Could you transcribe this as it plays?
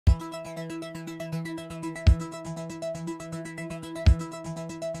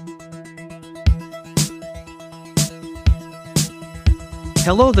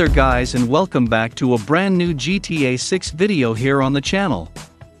Hello there guys, and welcome back to a brand new GTA 6 video here on the channel.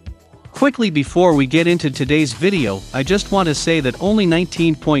 Quickly before we get into today's video, I just want to say that only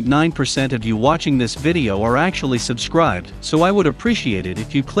 19.9% of you watching this video are actually subscribed, so I would appreciate it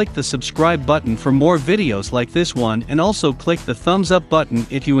if you click the subscribe button for more videos like this one, and also click the thumbs up button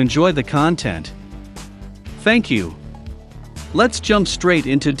if you enjoy the content. Thank you. Let's jump straight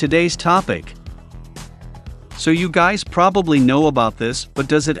into today's topic. So you guys probably know about this, but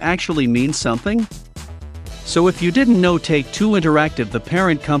does it actually mean something? So if you didn't know, Take-Two Interactive, the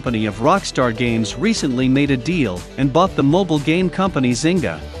parent company of Rockstar Games, recently made a deal and bought the mobile game company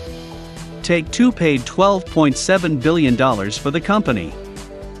Zynga. Take-Two paid $12.7 billion for the company.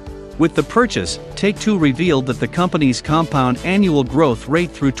 With the purchase, Take-Two revealed that the company's compound annual growth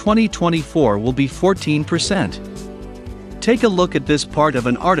rate through 2024 will be 14%. Take a look at this part of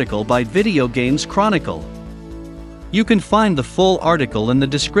an article by Video Games Chronicle. You can find the full article in the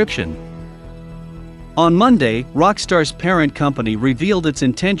description. On Monday, Rockstar's parent company revealed its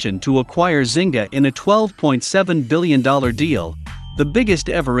intention to acquire Zynga in a $12.7 billion deal, the biggest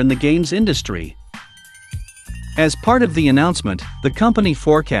ever in the games industry. As part of the announcement, the company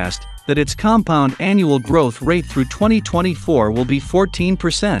forecast that its compound annual growth rate through 2024 will be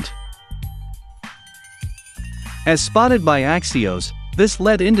 14%. As spotted by Axios, this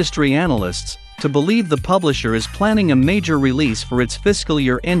led industry analysts to believe the publisher is planning a major release for its fiscal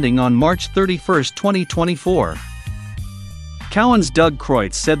year ending on March 31, 2024. Cowen's Doug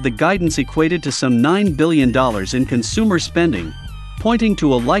Kreutz said the guidance equated to some $9 billion in consumer spending, pointing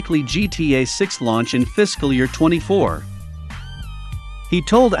to a likely GTA 6 launch in fiscal year 24. He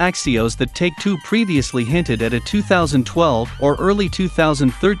told Axios that Take-Two previously hinted at a 2012 or early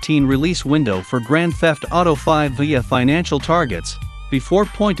 2013 release window for Grnad Theft Auto 5 via financial targets, before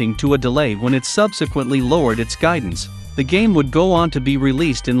pointing to a delay when it subsequently lowered its guidance. The game would go on to be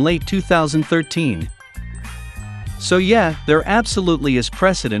released in late 2013. So yeah, there absolutely is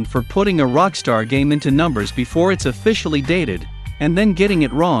precedent for putting a Rockstar game into numbers before it's officially dated, and then getting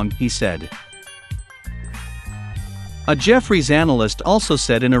it wrong, he said. A Jefferies analyst also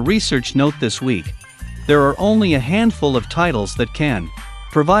said in a research note this week, there are only a handful of titles that can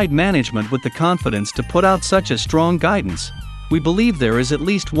provide management with the confidence to put out such a strong guidance. We believe there is at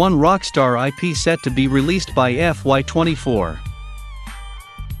least one Rockstar IP set to be released by FY24.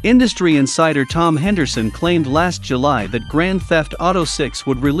 Industry insider Tom Henderson claimed last July that Grnad Theft Auto 6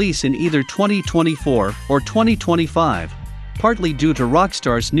 would release in either 2024 or 2025, partly due to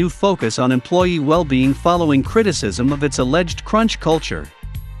Rockstar's new focus on employee well-being following criticism of its alleged crunch culture.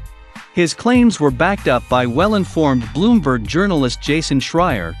 His claims were backed up by well-informed Bloomberg journalist Jason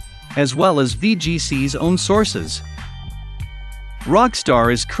Schreier, as well as VGC's own sources.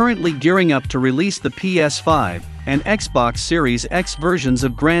 Rockstar is currently gearing up to release the PS5 and Xbox Series X versions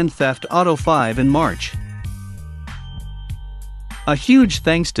of Grnad Theft Auto 5 in March. A huge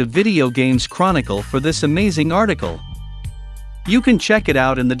thanks to Video Games Chronicle for this amazing article. You can check it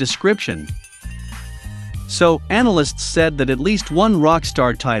out in the description. So, analysts said that at least one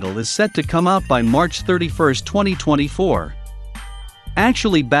Rockstar title is set to come out by March 31, 2024.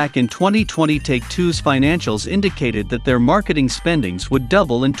 Actually, back in 2020, Take-Two's financials indicated that their marketing spendings would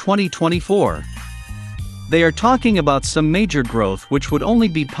double in 2024. They are talking about some major growth which would only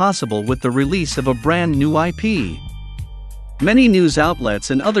be possible with the release of a brand new IP. Many news outlets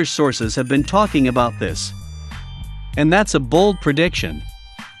and other sources have been talking about this. And that's a bold prediction.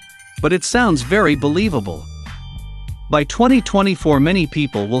 But it sounds very believable. By 2024, many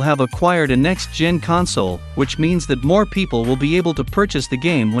people will have acquired a next-gen console, which means that more people will be able to purchase the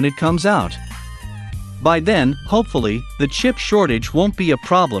game when it comes out. By then, hopefully, the chip shortage won't be a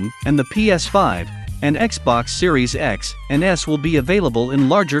problem, and the PS5 and Xbox Series X and S will be available in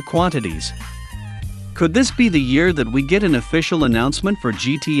larger quantities. Could this be the year that we get an official announcement for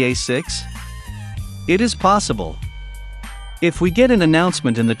GTA 6? It is possible. If we get an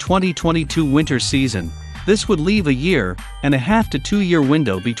announcement in the 2022 winter season, this would leave a year and a half to 2-year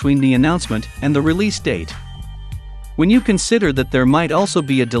window between the announcement and the release date. When you consider that there might also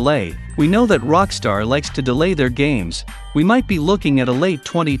be a delay, we know that Rockstar likes to delay their games, we might be looking at a late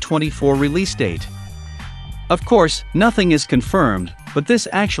 2024 release date. Of course, nothing is confirmed, but this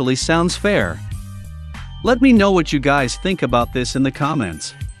actually sounds fair. Let me know what you guys think about this in the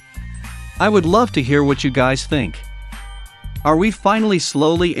comments. I would love to hear what you guys think. Are we finally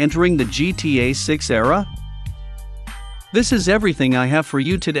slowly entering the GTA 6 era? This is everything I have for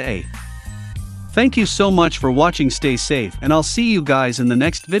you today. Thank you so much for watching. Stay safe, and I'll see you guys in the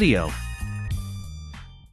next video.